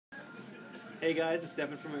Hey guys, it's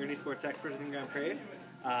Devin from Ernie Sports Experts in Grand Prairie.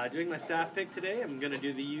 Doing my staff pick today, I'm going to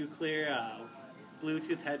do the Uclear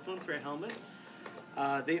Bluetooth headphones for helmets.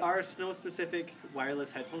 They are a snow-specific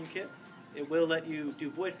wireless headphone kit. It will let you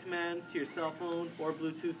do voice commands to your cell phone or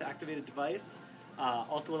Bluetooth-activated device.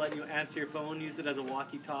 Also will let you answer your phone, use it as a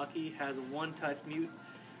walkie-talkie, has a one-touch mute,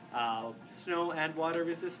 snow and water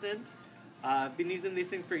resistant. I've been using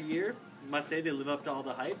these things for a year. Must say they live up to all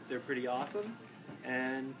the hype. They're pretty awesome.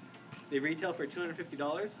 And they retail for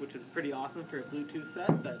 $250, which is pretty awesome for a Bluetooth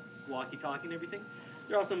set, that walkie-talkie and everything.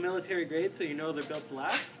 They're also military grade, so you know they're built to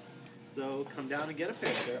last. So come down and get a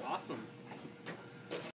pair. They're awesome.